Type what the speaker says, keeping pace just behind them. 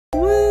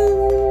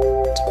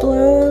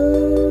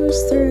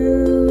goes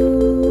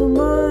through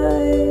my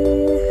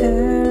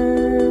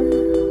hair.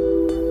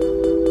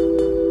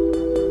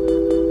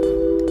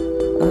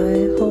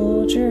 I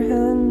hold your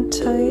hand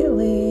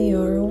tightly,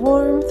 your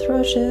warmth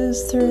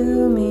rushes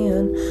through me,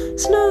 and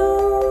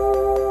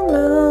snow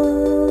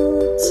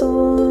melts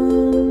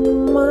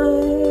on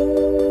my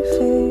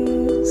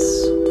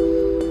face.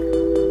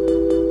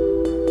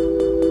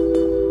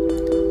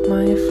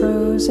 My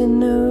frozen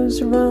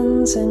nose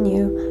runs and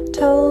you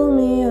tell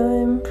me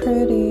I'm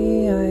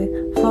pretty. I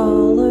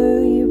follow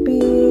you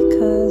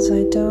because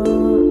I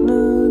don't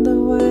know the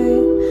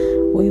way.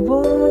 We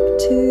walk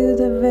to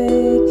the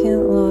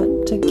vacant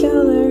lot,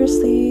 together's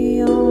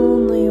the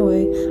only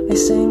way. I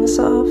sing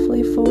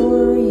softly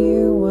for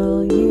you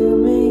while you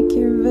make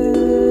your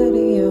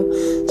video,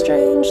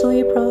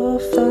 strangely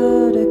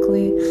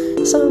prophetically,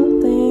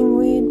 something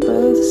we'd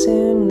both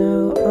soon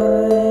know.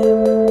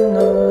 I'm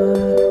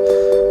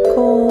not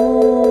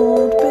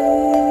cold, baby.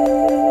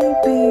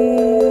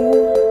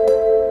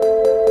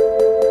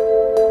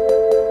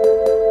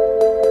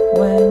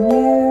 When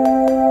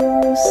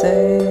you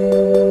say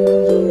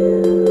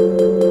you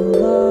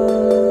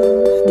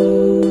love me,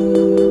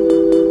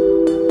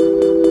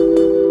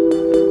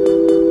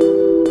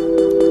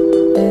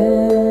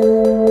 in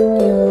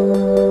your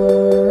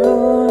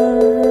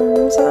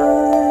arms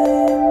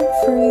I'm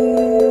free.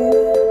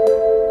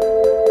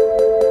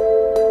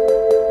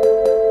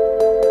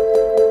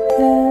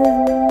 In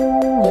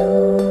your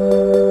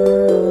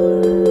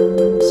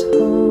arms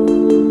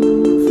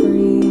home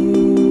free.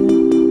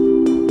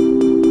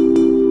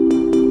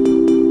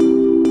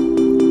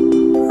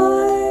 I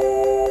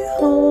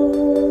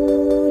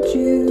hold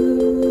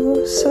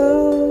you so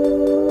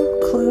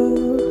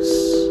close.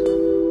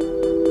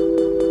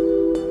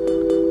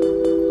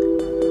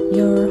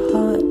 Your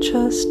hot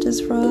chest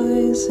is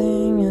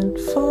rising and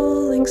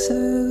falling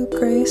so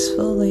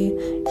gracefully.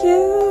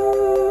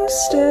 You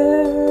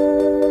stare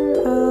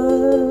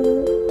at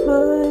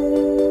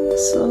my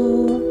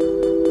soul.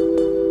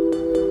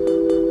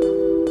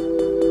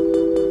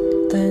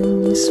 Then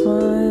you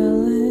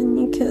smile and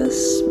you kiss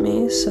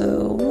me,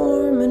 so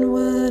warm and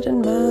wet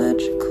and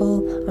magical.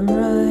 I'm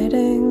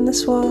riding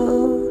this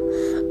wall,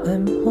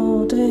 I'm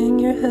holding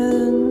your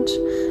hand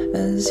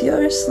as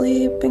you're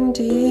sleeping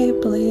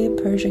deeply,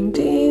 purging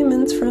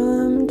demons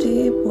from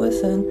deep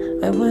within.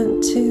 I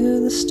went to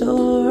the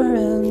store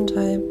and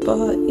I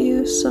bought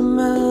you some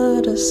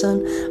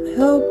medicine. I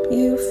hope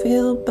you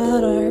feel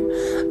better.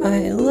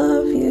 I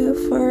love you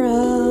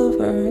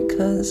forever,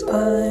 'cause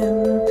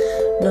I'm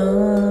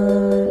not